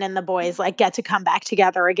Martin and the boys like get to come back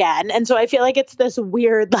together again. And so I feel like it's this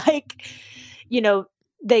weird, like, you know,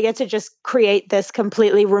 they get to just create this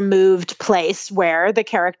completely removed place where the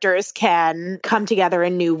characters can come together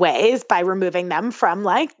in new ways by removing them from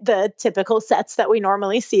like the typical sets that we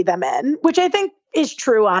normally see them in, which I think is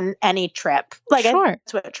true on any trip. Like, I think Sure.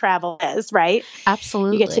 that's what travel is, right? You get to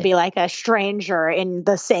Absolutely. be like a stranger in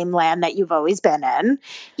the same land that you've always been in.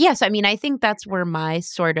 Yes, I mean, I think that's where my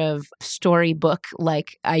sort of storybook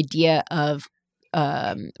like idea of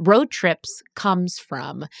road trips comes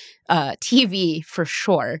from, TV for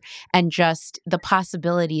sure, and just the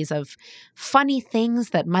possibilities of funny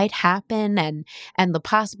things that might happen and the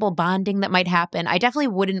possible bonding that might happen. I definitely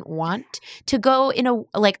wouldn't want to go in a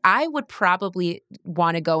like I would probably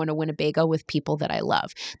want to go in a Winnebago with people that I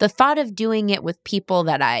love. The thought of doing it with people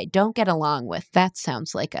that I don't get along with, that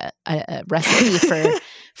sounds like a recipe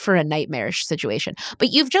for a nightmarish situation.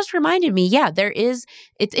 But you've just reminded me, yeah,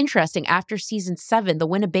 it's interesting. After season 7, the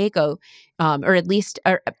Winnebago, or at least,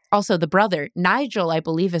 or also the brother, Nigel, I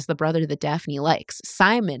believe, is the brother that Daphne likes.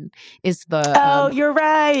 Simon is the. Oh, you're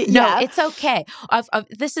right. No, Yeah. it's okay.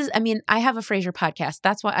 This is, I mean, I have a Frasier podcast.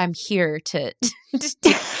 That's why I'm here to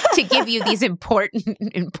give you these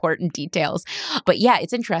important details. But yeah,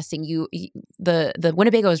 it's interesting. The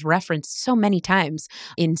Winnebago is referenced so many times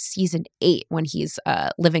in season 8 when he's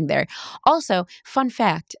living there. Also, fun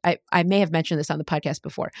fact, I may have mentioned this on the podcast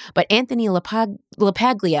before, but Anthony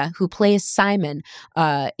LaPaglia, who plays Simon,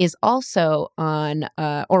 is also on,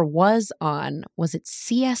 or was on, was it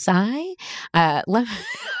CSI?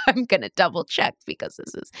 I'm going to double check because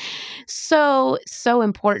this is so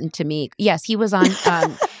important to me. Yes, he was on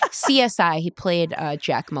CSI. He played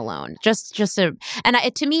Jack Malone.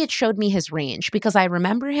 To me, it showed me his range because I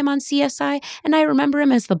remember him on CSI and I remember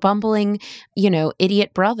him as the bumbling,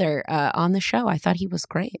 idiot brother on the show. I thought he was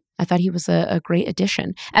great. I thought he was a great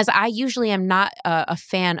addition. As I usually am not a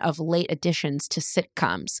fan of late additions to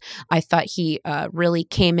sitcoms. I thought he really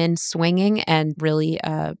came in swinging and really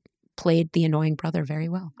played the annoying brother very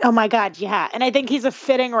well. Oh my God, yeah. And I think he's a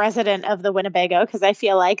fitting resident of the Winnebago because I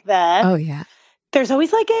feel like Oh yeah. there's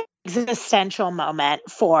always like an existential moment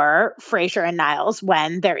for Frasier and Niles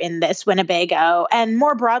when they're in this Winnebago and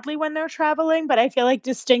more broadly when they're traveling. But I feel like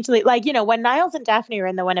distinctly, like, when Niles and Daphne are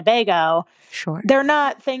in the Winnebago, sure, they're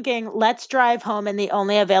not thinking, let's drive home in the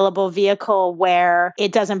only available vehicle where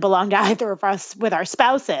it doesn't belong to either of us with our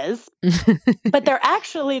spouses. But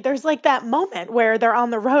there's like that moment where they're on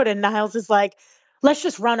the road and Niles is like, let's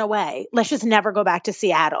just run away. Let's just never go back to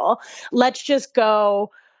Seattle. Let's just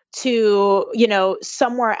go to,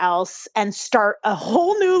 somewhere else and start a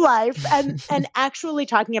whole new life and actually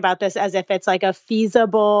talking about this as if it's like a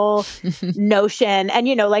feasible notion. And,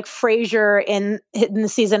 like Frasier in the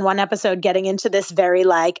season 1 episode getting into this very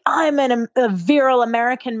like, I'm a virile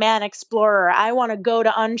American man explorer. I want to go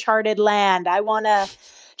to uncharted land. I want to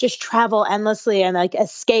just travel endlessly and like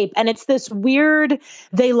escape. And it's this weird,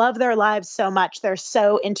 they love their lives so much. They're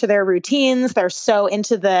so into their routines. They're so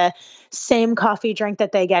into the same coffee drink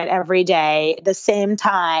that they get every day, the same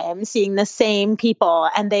time, seeing the same people.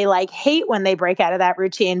 And they like hate when they break out of that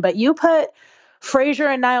routine. But you put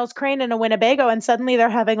Frasier and Niles Crane in a Winnebago and suddenly they're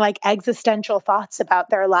having like existential thoughts about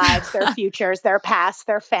their lives, their futures, their past,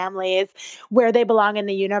 their families, where they belong in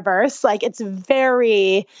the universe. Like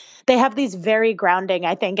they have these very grounding,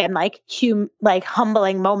 I think, and like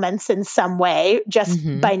humbling moments in some way, just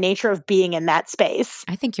by nature of being in that space.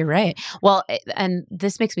 I think you're right. Well, and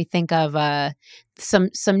this makes me think of some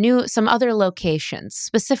other locations,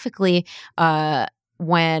 specifically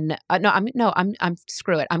when I'm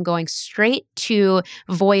screw it. I'm going straight to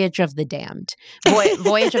Voyage of the Damned.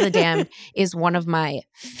 Voyage of the Damned is one of my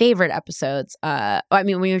favorite episodes. I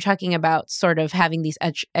mean, when you're talking about sort of having these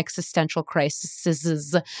existential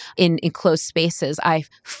crises in closed spaces, I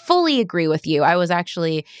fully agree with you. I was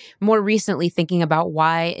actually more recently thinking about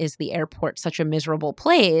why is the airport such a miserable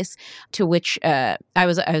place, to which I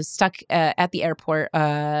was stuck at the airport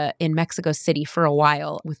in Mexico City for a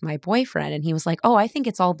while with my boyfriend, and he was like, "Oh, I think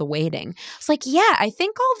it's all the waiting." It's like, yeah, I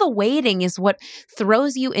think all the waiting is what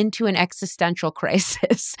throws you into an existential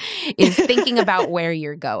crisis, is thinking about where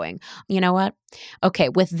you're going. You know what? Okay,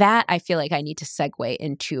 with that, I feel like I need to segue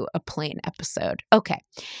into a plane episode. Okay.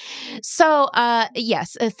 So,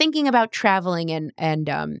 yes, thinking about traveling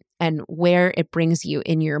and and where it brings you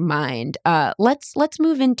in your mind. Let's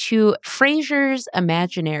move into Frasier's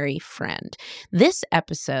imaginary friend. This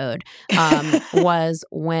episode was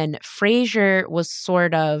when Frasier was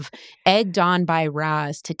sort of egged on by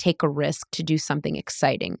Roz to take a risk to do something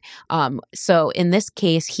exciting. So in this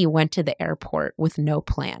case, he went to the airport with no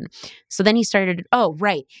plan. So then he started,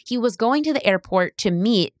 he was going to the airport to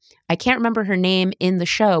meet, I can't remember her name in the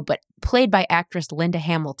show, but played by actress Linda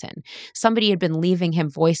Hamilton. Somebody had been leaving him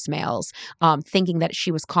voicemails thinking that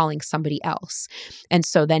she was calling somebody else. And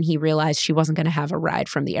so then he realized she wasn't going to have a ride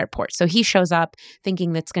from the airport. So he shows up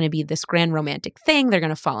thinking that's going to be this grand romantic thing. They're going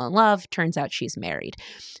to fall in love. Turns out she's married.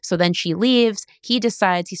 So then she leaves. He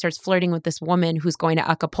decides he starts flirting with this woman who's going to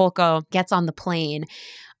Acapulco, gets on the plane.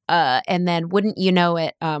 And then wouldn't you know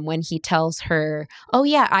it, when he tells her, oh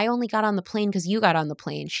yeah, I only got on the plane because you got on the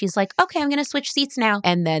plane. She's like, okay, I'm going to switch seats now.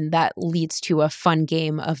 And then that leads to a fun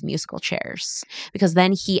game of musical chairs, because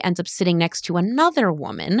then he ends up sitting next to another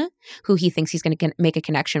woman who he thinks he's going to make a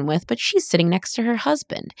connection with, but she's sitting next to her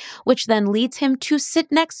husband, which then leads him to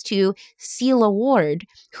sit next to Celia Ward,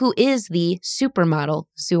 who is the supermodel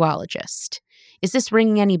zoologist. Is this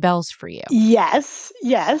ringing any bells for you? Yes.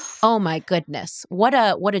 Oh my goodness. What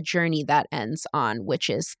a journey that ends on, which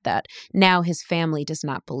is that now his family does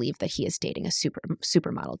not believe that he is dating a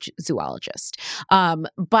supermodel zoologist.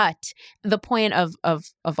 But the point of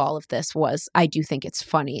all of this was, I do think it's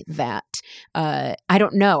funny that, I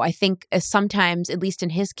don't know, I think sometimes, at least in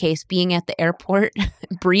his case, being at the airport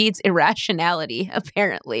breeds irrationality,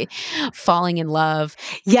 apparently. Falling in love.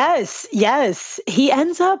 Yes. He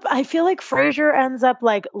ends up, I feel like Frasier ends up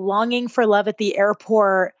like longing for love at the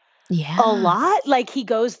airport a lot. Like he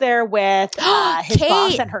goes there with his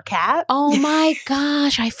boss and her cat. Oh my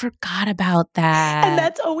gosh, I forgot about that. And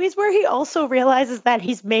that's always where he also realizes that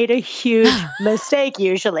he's made a huge mistake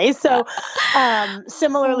usually. So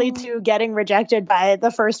similarly to getting rejected by the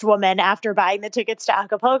first woman after buying the tickets to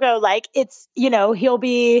Acapulco, like it's, he'll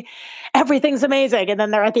be, everything's amazing. And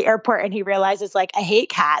then they're at the airport and he realizes like, I hate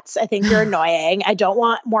cats. I think you're annoying. I don't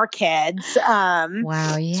want more kids.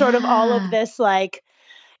 Wow. Yeah. Sort of all of this like,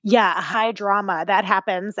 high drama that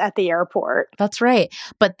happens at the airport. That's right.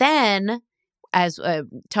 But then, as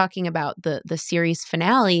talking about the series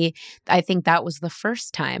finale, I think that was the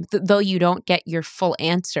first time, though you don't get your full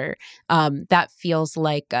answer, that feels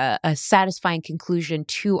like a satisfying conclusion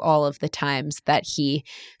to all of the times that he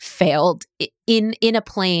failed in a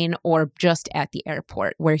plane or just at the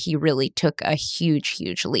airport, where he really took a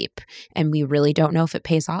huge leap. And we really don't know if it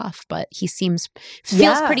pays off, but he feels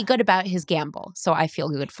pretty good about his gamble. So I feel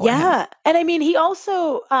good for him. Yeah. And I mean, he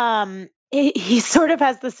also, he sort of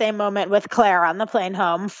has the same moment with Claire on the plane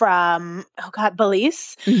home from,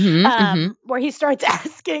 Belize, where he starts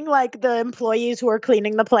asking like the employees who are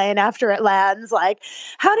cleaning the plane after it lands, like,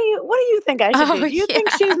 what do you think I should do? Do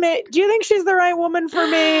you think she's the right woman for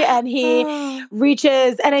me? And he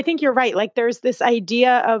reaches, and I think you're right. Like there's this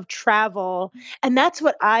idea of travel, and that's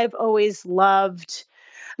what I've always loved.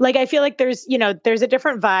 Like, I feel like there's a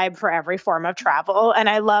different vibe for every form of travel. And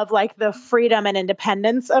I love like the freedom and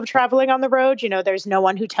independence of traveling on the road. There's no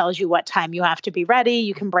one who tells you what time you have to be ready.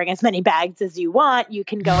 You can bring as many bags as you want. You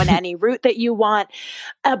can go in any route that you want.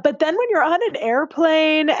 But then when you're on an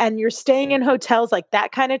airplane and you're staying in hotels, like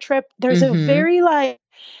that kind of trip, there's a very like,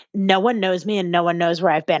 no one knows me and no one knows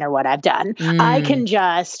where I've been or what I've done. I can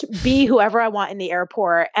just be whoever I want in the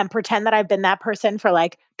airport and pretend that I've been that person for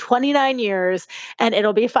like 29 years and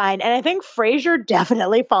it'll be fine. And I think Frasier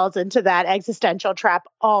definitely falls into that existential trap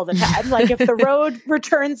all the time. Like if the road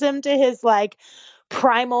returns him to his like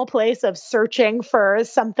primal place of searching for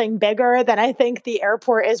something bigger, then I think the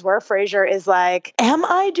airport is where Frasier is like, am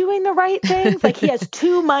I doing the right things? Like he has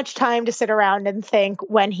too much time to sit around and think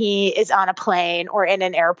when he is on a plane or in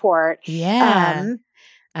an airport. Yeah.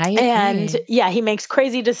 I agree. And he makes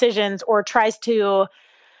crazy decisions or tries to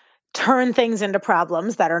turn things into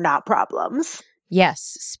problems that are not problems.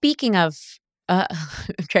 Yes. Speaking of, I'm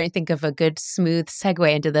trying to think of a good smooth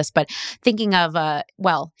segue into this, but thinking of,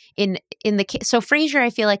 in the case, so Frasier, I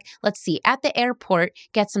feel like, let's see, at the airport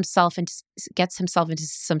gets himself into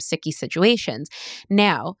some sticky situations.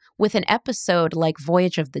 Now, with an episode like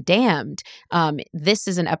Voyage of the Damned, this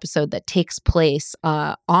is an episode that takes place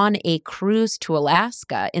on a cruise to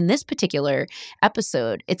Alaska. In this particular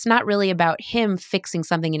episode, it's not really about him fixing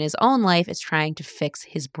something in his own life. It's trying to fix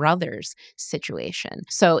his brother's situation.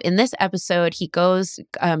 So in this episode, he goes,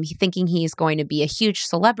 thinking he's going to be a huge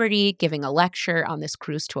celebrity, giving a lecture on this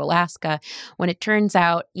cruise to Alaska, when it turns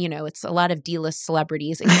out, it's a lot of D-list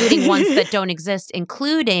celebrities, including ones that don't exist,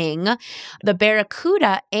 including the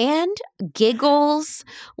Barracuda and Giggles.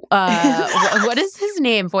 What is his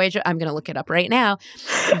name? Voyage. I'm going to look it up right now.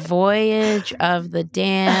 Voyage of the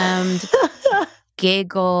Damned.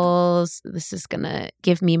 Giggles. This is going to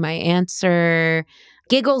give me my answer.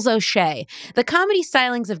 Giggles O'Shea, the comedy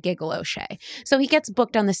stylings of Giggle O'Shea. So he gets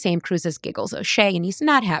booked on the same cruise as Giggles O'Shea, and he's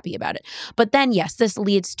not happy about it. But then, yes, this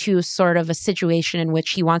leads to sort of a situation in which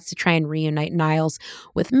he wants to try and reunite Niles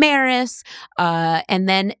with Maris. And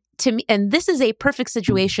then, to me, and this is a perfect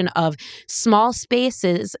situation of small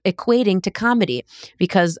spaces equating to comedy,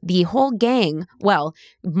 because the whole gang,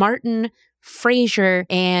 Martin, Frasier,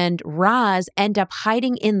 and Roz end up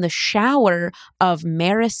hiding in the shower of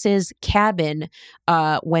Maris's cabin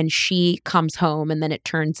when she comes home, and then it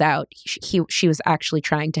turns out she was actually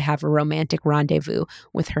trying to have a romantic rendezvous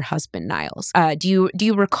with her husband Niles. Do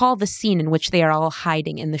you recall the scene in which they are all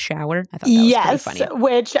hiding in the shower? I thought that was pretty funny.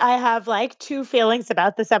 Which I have two feelings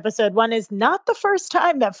about this episode. One is not the first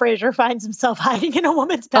time that Frasier finds himself hiding in a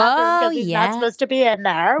woman's bathroom because he's not supposed to be in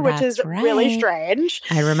there, which is really strange.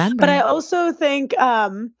 I remember. But I also think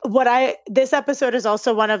this episode is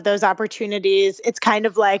also one of those opportunities. It's kind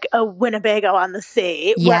of like a Winnebago on the sea,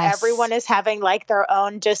 where everyone is having their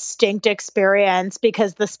own distinct experience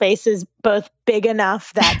because the space is both big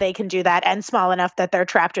enough that they can do that and small enough that they're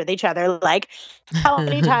trapped with each other. How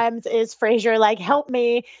many times is Frasier help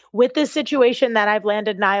me with this situation that I've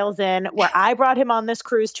landed Niles in, where I brought him on this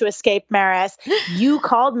cruise to escape Maris. You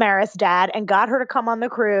called Maris, Dad, and got her to come on the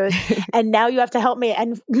cruise, and now you have to help me.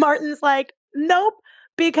 And Martin's like, nope,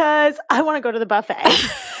 because I want to go to the buffet.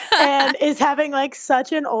 And is having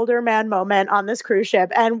such an older man moment on this cruise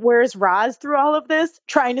ship. And where's Roz through all of this?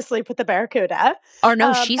 Trying to sleep with the Barracuda. Or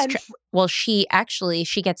no, she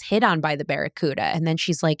gets hit on by the Barracuda, and then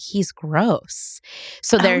she's like, he's gross.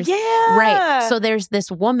 So there's right. So there's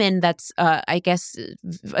this woman that's I guess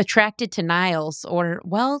attracted to Niles, or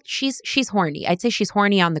she's horny. I'd say she's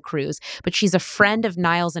horny on the cruise, but she's a friend of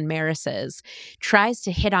Niles and Maris's. Tries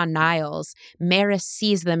to hit on Niles. Maris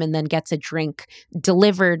sees them and then gets a drink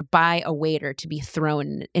delivered by a waiter to be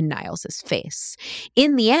thrown in Niles's face.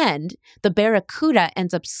 In the end, the Barracuda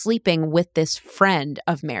ends up sleeping with this friend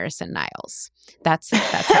of Maris and Niles. That's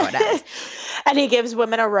how it ends. And he gives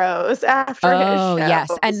women a rose after his show. Oh, yes.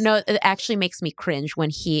 And no, it actually makes me cringe when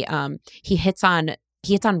he hits on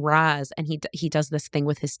Roz, and he does this thing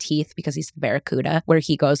with his teeth because he's the Barracuda, where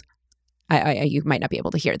he goes, you might not be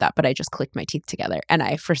able to hear that, but I just clicked my teeth together,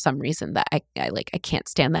 and for some reason that I can't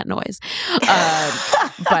stand that noise.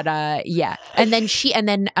 But yeah, and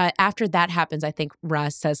then after that happens, I think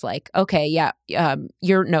Roz says okay, yeah,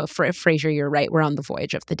 Frasier, you're right. We're on the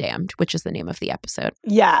Voyage of the Damned, which is the name of the episode.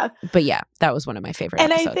 Yeah, but yeah, that was one of my favorite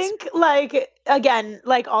episodes. And I think again,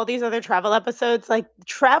 all these other travel episodes,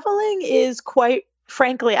 traveling is quite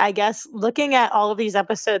frankly, I guess, looking at all of these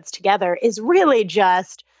episodes together is really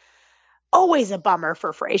just always a bummer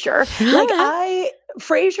for Frasier.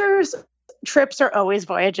 Frasier's trips are always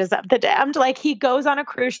voyages of the damned. He goes on a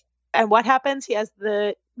cruise, and what happens? He has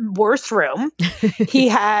the worst room. He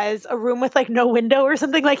has a room with no window or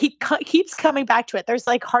something. He keeps coming back to it. There's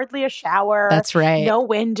hardly a shower. That's right. No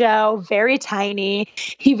window, very tiny.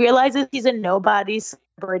 He realizes he's a nobody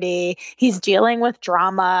celebrity. He's dealing with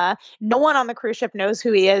drama. No one on the cruise ship knows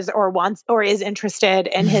who he is or wants or is interested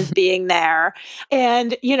in his being there.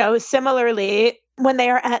 And, similarly, when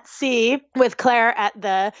they are at sea with Claire at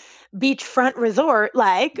the beachfront resort,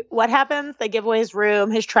 what happens? They give away his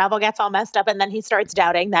room, his travel gets all messed up, and then he starts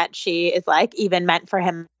doubting that she is even meant for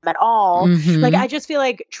him at all. Mm-hmm. I just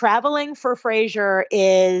feel traveling for Frasier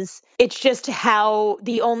it's just how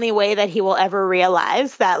the only way that he will ever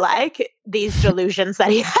realize that these delusions that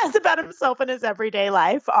he has about himself in his everyday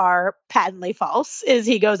life are patently false is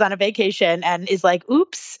he goes on a vacation and is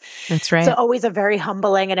oops. That's right. So always a very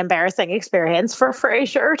humbling and embarrassing experience for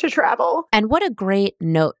Frasier to travel. And what a great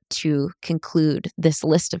note to conclude this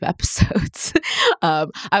list of episodes.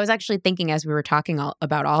 I was actually thinking as we were talking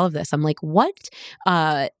about all of this, I'm what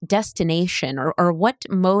destination or what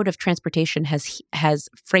mode of transportation has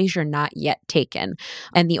Frasier not yet taken?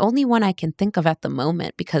 And the only one I can think of at the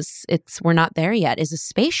moment, because we're not there yet, is a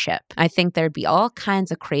spaceship. I think there'd be all kinds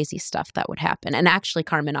of crazy stuff that would happen. And actually,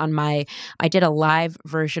 Carmen, I did a live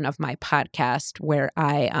version of my podcast where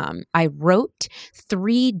I wrote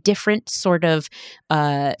 3 different sort of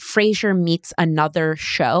Frasier meets another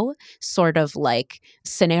show sort of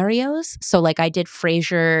scenarios. So I did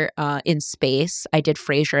Frasier in space, I did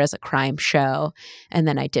Frasier Frasier as a crime show. And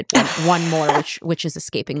then I did one more, which is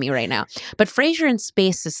escaping me right now. But Frasier in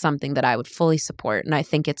space is something that I would fully support. And I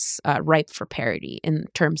think it's ripe for parody in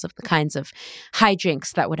terms of the kinds of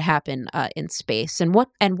hijinks that would happen in space and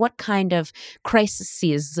what kind of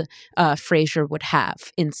crises Frasier would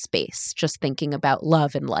have in space, just thinking about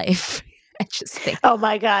love and life. I just think. Oh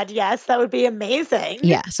my God, yes, that would be amazing.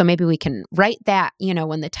 Yeah, so maybe we can write that,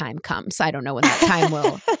 when the time comes. I don't know when that time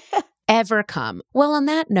will ever come. Well, on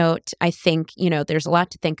that note, I think, there's a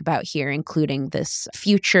lot to think about here, including this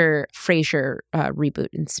future Frasier reboot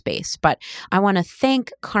in space. But I want to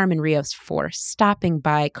thank Carmen Rios for stopping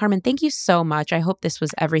by. Carmen, thank you so much. I hope this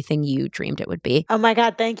was everything you dreamed it would be. Oh my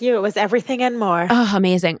God, thank you. It was everything and more. Oh,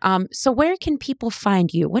 amazing. So where can people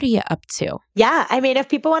find you? What are you up to? Yeah, I mean, if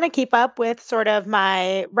people want to keep up with sort of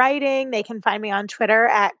my writing, they can find me on Twitter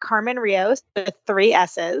at Carmen Rios with 3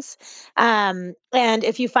 S's. And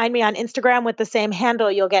if you find me on Instagram with the same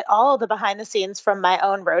handle, you'll get all the behind the scenes from my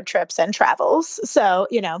own road trips and travels. So,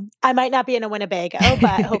 I might not be in a Winnebago,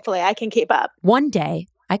 but hopefully I can keep up. One day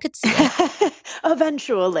I could see it.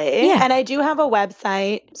 Eventually. Yeah. And I do have a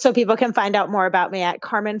website so people can find out more about me at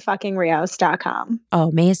carmenfuckingrios.com. Oh,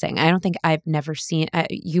 amazing. I don't think I've never seen,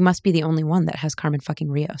 you must be the only one that has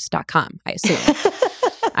carmenfuckingrios.com, I assume.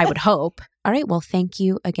 I would hope. All right. Well, thank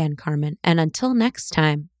you again, Carmen. And until next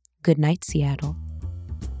time, good night, Seattle.